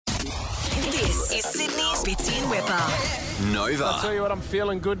is Sydney's Bitsy and Whipper. Nova. I'll tell you what, I'm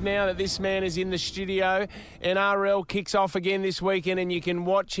feeling good now that this man is in the studio. NRL kicks off again this weekend and you can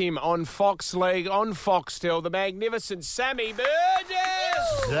watch him on Fox League, on Foxtel, the magnificent Sammy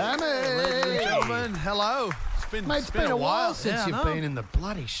Burgess. Sammy! Ladies and gentlemen, hello. Mate, it's been a while since Yeah, I you've know. been in the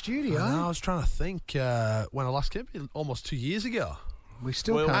bloody studio. I was trying to think when I last came, almost 2 years ago. We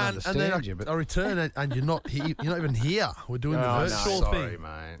still can't And understand then you, but I return and you're not here, you're not even here. We're doing the Oh, no. virtual sorry, thing.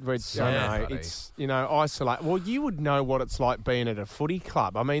 mate. It's, isolate. Well, you would know what it's like being at a footy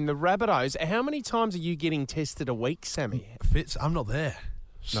club. I mean, the Rabbitohs, how many times are you getting tested a week, Sammy? Fitz, I'm not there.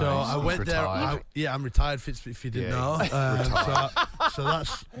 So he's I went there. retired. I'm retired, Fitz, if you didn't know. So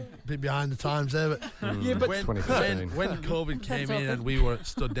that's a bit behind the times there. But Yeah, but when 2015. COVID came in and we were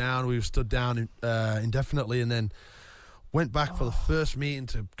stood down indefinitely, and then went back for the first meeting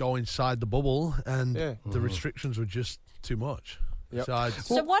to go inside the bubble, and the restrictions were just too much. Yep.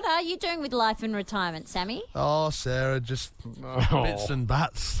 So what are you doing with life in retirement, Sammy? Sarah, just bits and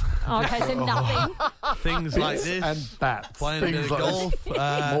bats, Okay, so nothing. things like this, and bats. playing a bit of Things like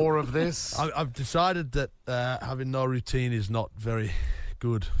golf. More of this. I've decided that having no routine is not very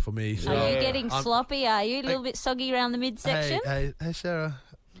good for me. So Are you getting I'm- sloppy, are you? A little bit soggy around the midsection? Hey, Sarah.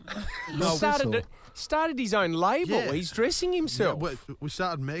 Started his own label. Yeah. He's dressing Yeah, himself. we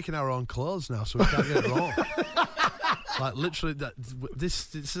started making our own clothes now, so we can't get it wrong. Like literally,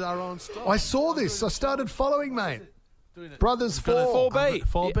 this is our own stuff. I saw this. I started following, mate. Brothers 4. 4B.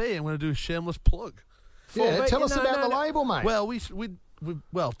 4B. I'm going to do a shameless plug. Yeah, 4B. tell us No, about no, the no. label, mate.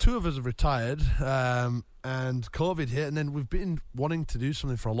 Well, two of us have retired, and COVID hit, and then we've been wanting to do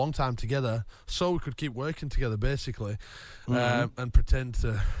something for a long time together, so we could keep working together, basically, and pretend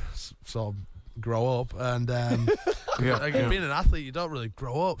to sort of grow up. And being an athlete, you don't really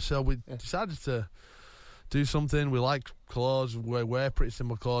grow up, so we decided to do something. We like clothes, we wear pretty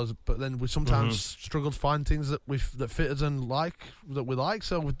similar clothes, but then we sometimes struggle to find things that fit us and that we like.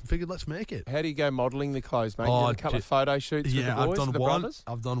 So we figured, let's make it. How do you go modelling the clothes, mate? You Oh, did a couple of photo shoots with the boys, I've done the one. brothers?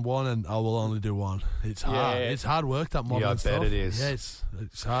 I've done one, and I will only do one. It's hard. Yeah. It's hard work, that modelling I bet stuff. it is. Yeah,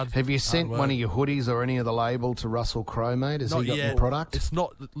 it's hard. Have you sent hard one work. of your hoodies or any of the label to Russell Crowe, mate? Has Not he got yet. the product? It's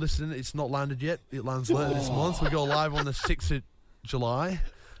not. Listen, it's not landed yet. It lands later this month. We go live on the 6th of July.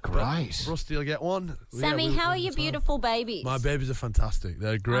 Great. Rusty will get one. Sammy, Yeah, how are your beautiful babies? My babies are fantastic.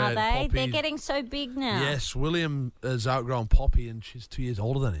 They're great. Are they? Poppy, They're getting so big now. Yes, William has outgrown Poppy, and she's 2 years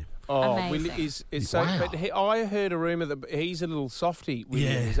older than him. Oh, Amazing. is so. Wow. But I heard a rumour that he's a little softy. With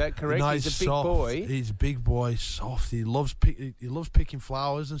him. Is that correct? Nice, He's a big soft. boy. He's a big boy, soft. He loves picking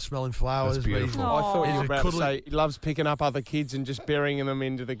flowers and smelling flowers. That's beautiful. I thought you He's were a about to cuddly- say he loves picking up other kids and just burying them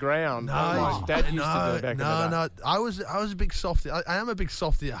into the ground. No, My dad used to do it back in the day. no. I was a big softy. I am a big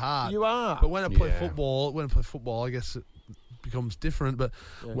softy at heart. You are. But when I play Yeah. football, I guess it becomes different. But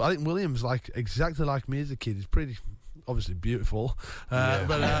I think William's like exactly like me as a kid. He's pretty, obviously beautiful,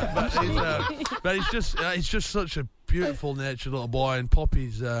 but he's just such a beautiful natured little boy. And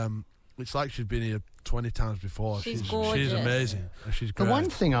Poppy's, it's like she's been here 20 times before. She's She's gorgeous. amazing. She's The great. one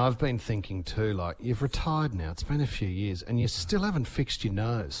thing I've been thinking too, like, you've retired now, it's been a few years, and you still haven't fixed your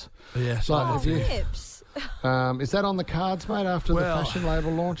nose. Yes, Like, Oh, if you- lips. Is that on the cards, mate, after Well, the fashion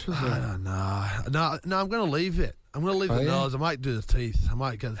label launches? I don't know. No, I'm going to leave it. I'm going to leave Oh, the yeah? nose. I might do the teeth. I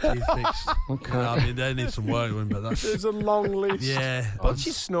might get the teeth fixed. Okay. You know, I mean, they need some work doing, but that's... There's a long list. Yeah. What's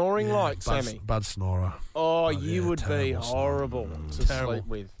your snoring like, bad, Sammy? Bad snorer. Oh, you yeah, would be terrible snoring. horrible to Terrible. sleep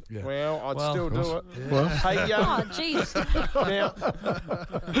with. Yeah. Well, I'd Well, still do it. Well, Hey, Oh, jeez.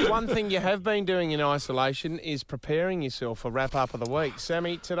 now, one thing you have been doing in isolation is preparing yourself for wrap-up of the week.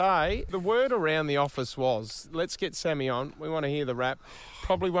 Sammy, today, the word around the office was, let's get Sammy on. We want to hear the rap.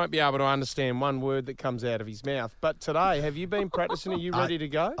 Probably won't be able to understand one word that comes out of his mouth. But today, have you been practicing? Are you ready to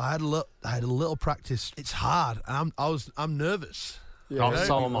go? I had a little practice. It's hard. And I'm nervous.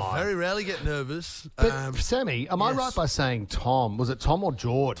 so am I. Very rarely get nervous. But Sammy, am I yes. right by saying Tom? Was it Tom or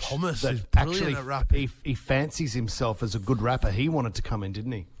George? Thomas that is brilliant actually at rapping. he fancies himself as a good rapper. He wanted to come in,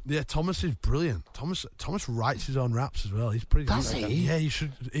 didn't he? Yeah, Thomas is brilliant. Thomas writes his own raps as well. He's pretty Does good. he? Yeah, he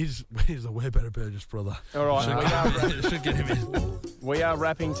should. He's a way better Burgess brother. All right, Should get him in. we are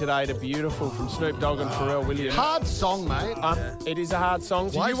rapping today to Beautiful from Snoop Dogg and Pharrell Williams. Hard song, mate. It is a hard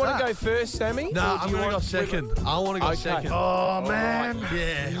song. Do Why you is want to that? go first, Sammy? No, Or do I'm you going to go want- second. I want to go Okay. second. Oh, man.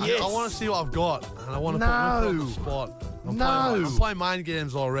 Yeah, Yes. I want to see what I've got, and I want to No. put on the spot. I'm No. playing mind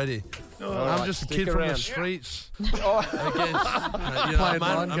games already. I'm just a stick kid from the around. streets. Oh. Against, a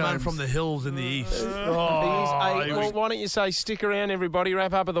man from the hills in the east. Well, why don't you say stick around, everybody?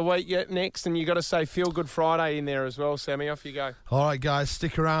 Wrap up of the week yet next, and you got to say Feel Good Friday in there as well, Sammy. Off you go. All right, guys,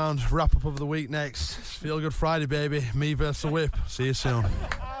 stick around. Wrap up of the week next. It's Feel Good Friday, baby. Me versus the whip. See you soon.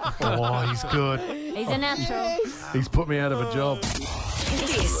 Oh, he's good. He's a natural. He's put me out of a job.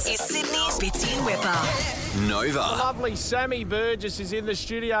 This is Sydney's Bitsy Whipper. Nova. Lovely Sammy Burgess is in the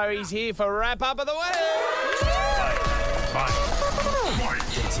studio. He's here for Wrap Up of the Week.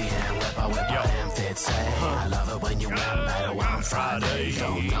 Bitsy and Whipper and Fitz say I love it when you rap battle on Friday.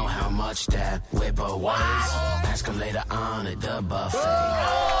 Don't know how much that Whipper weighs. Ask him later on at the buffet.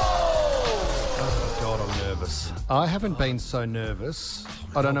 Oh, God, I'm nervous. I haven't been so nervous.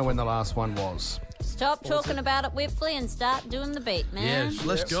 I don't know when the last one was. Stop talking about it, Whipfley, and start doing the beat, man. Yeah,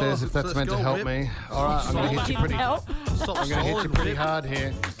 let's go. Says if that's Let's meant to go, help Whip. me. All right, I'm going to hit you pretty. Help. Stop I'm going to hit you pretty hard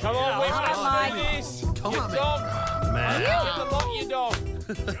here. Come on, Whip. Mike. Let's do this. Come You on, dog. Man. Get the lot, you dog.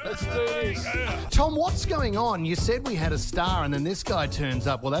 Let's do this. Tom, what's going on? You said we had a star and then this guy turns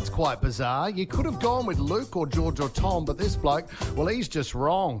up. Well, that's quite bizarre. You could have gone with Luke or George or Tom, but this bloke, well, he's just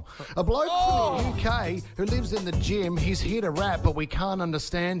wrong. A bloke from the UK who lives in the gym, he's here to rap, but we can't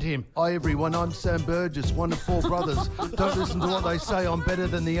understand him. Hi, everyone, I'm Sam Burgess, one of 4 brothers. Don't listen to what they say, I'm better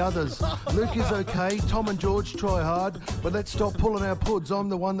than the others. Luke is okay, Tom and George try hard, but let's stop pulling our puds, I'm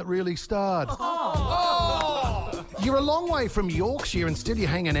the one that really starred. You're a long way from Yorkshire and still you're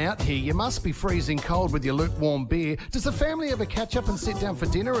hanging out here. You must be freezing cold with your lukewarm beer. Does the family ever catch up and sit down for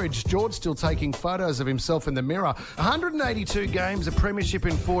dinner, or is George still taking photos of himself in the mirror? 182 games, a premiership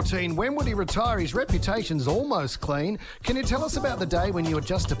in 14. When would he retire? His reputation's almost clean. Can you tell us about the day when you were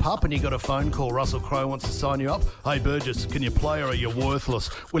just a pup and you got a phone call? Russell Crowe wants to sign you up. Hey, Burgess, can you play or are you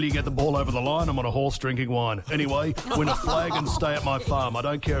worthless? Will you get the ball over the line? I'm on a horse drinking wine. Anyway, win a flag and stay at my farm. I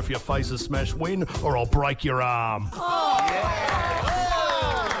don't care if your face is smashed, win or I'll break your arm.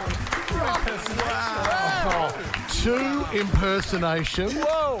 Two impersonation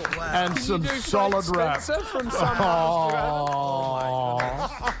and some solid rap. From Sunrise.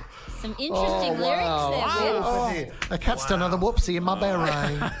 Some interesting lyrics there, Whip. A cat's done another whoopsie in my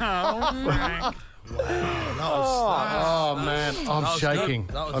beret. Oh, man, I'm shaking.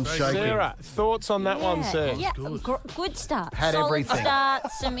 I'm shaking. Sarah, thoughts on that one, sir? Yeah, good start. Had Solid everything. start,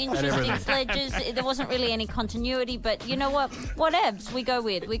 some interesting sledges. There wasn't really any continuity, but you know what? Whatevs we go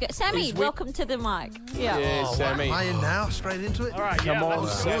with. Sammy, welcome to the mic. Yeah. Yeah, Sammy. Am I in now? Straight into it? All right, Come on,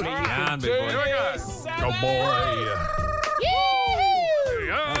 Sammy. You can do this. Go, boy.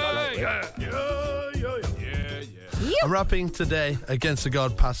 I'm rapping today against the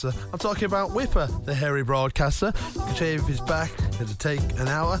God Passer. I'm talking about Whipper, the hairy broadcaster. You can shave his back. It'll take an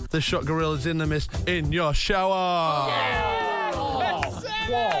hour. The shot gorilla's in the mist in your shower.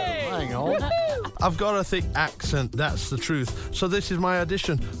 Hang on. I've got a thick accent, that's the truth. So this is my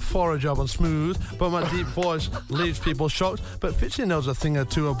audition for a job on Smooth. But my deep voice leaves people shocked. But Fitzy knows a thing or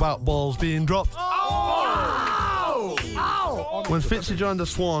two about balls being dropped. When Fitzy joined the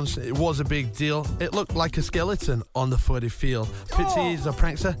Swans, it was a big deal. It looked like a skeleton on the footy field. Fitzy is a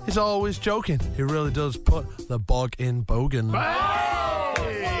prankster. He's always joking. He really does put the bog in bogan.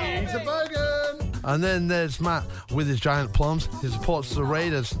 He's a bogan. And then there's Matt with his giant plums. He supports the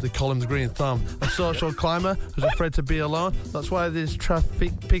Raiders. They call him the Green Thumb. A social climber who's afraid to be alone. That's why this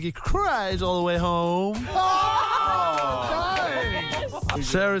traffic piggy cries all the way home.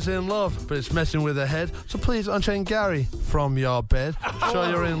 Sarah's in love, but it's messing with her head. So please unchain Gary from your bed. Sure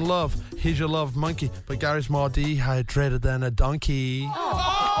you're in love. He's your love monkey, but Gary's more dehydrated than a donkey.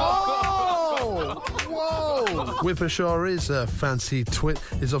 Whoa! Whipper sure is a fancy twit.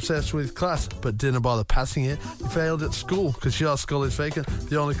 He's obsessed with class, but didn't bother passing it. You failed at school because your skull is vacant.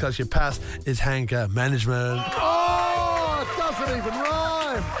 The only class you passed is hangar management. Oh, it doesn't even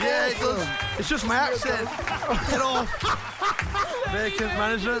rhyme. Yeah, it does. It's just my accent. Get off. Vacant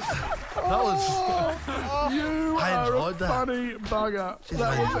management. That was. I enjoyed that. Funny bugger.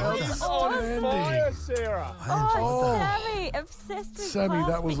 That was On fire, Sarah. Sammy, obsessed with Sammy, class,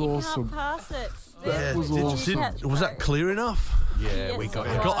 that was but you awesome. Can't pass it. Yeah, was did- awesome. was that clear enough? Yeah, we got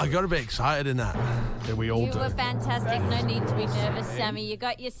it. I got a bit excited in that. Yeah, we all You do. were fantastic. No need to be nervous, Sammy. You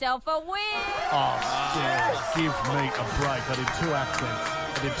got yourself a win. Oh, give me a break. I did 2 accents.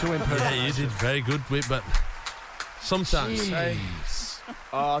 I did 2 impersonations. Yeah, you did very good with, but sometimes. Hey,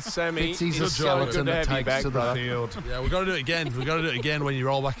 Oh, Sammy, Fitzy's a it's so skeleton good to that have you takes back, to the brother. field. yeah, we got to do it again. We got to do it again when you're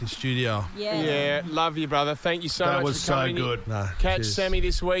all back in studio. Yeah, love you, brother. Thank you so That much was for so coming. good. Nah, Catch cheers. Sammy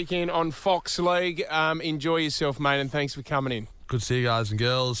this weekend on Fox League. Enjoy yourself, mate, and thanks for coming in. Good to see you guys and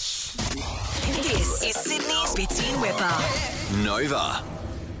girls. This is Sydney's Bitsy Whipper. Nova.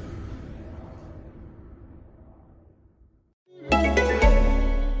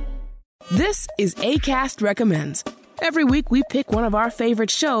 This is Acast Recommends. Every week we pick one of our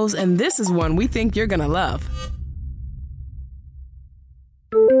favorite shows, and this is one we think you're gonna love.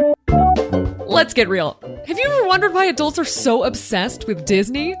 Let's get real. Have you ever wondered why adults are so obsessed with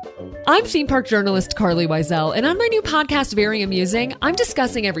Disney? I'm theme park journalist Carly Wiesel, and on my new podcast, Very Amusing, I'm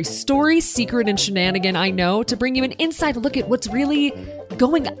discussing every story, secret, and shenanigan I know to bring you an inside look at what's really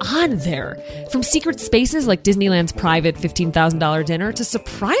going on there. From secret spaces like Disneyland's private $15,000 dinner to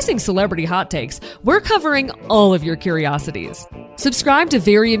surprising celebrity hot takes, we're covering all of your curiosities. Subscribe to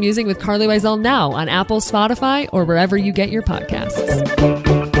Very Amusing with Carly Wiesel now on Apple, Spotify, or wherever you get your podcasts.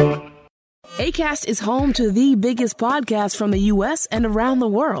 Acast is home to the biggest podcasts from the U.S. and around the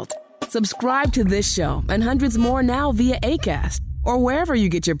world. Subscribe to this show and hundreds more now via Acast or wherever you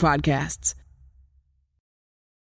get your podcasts.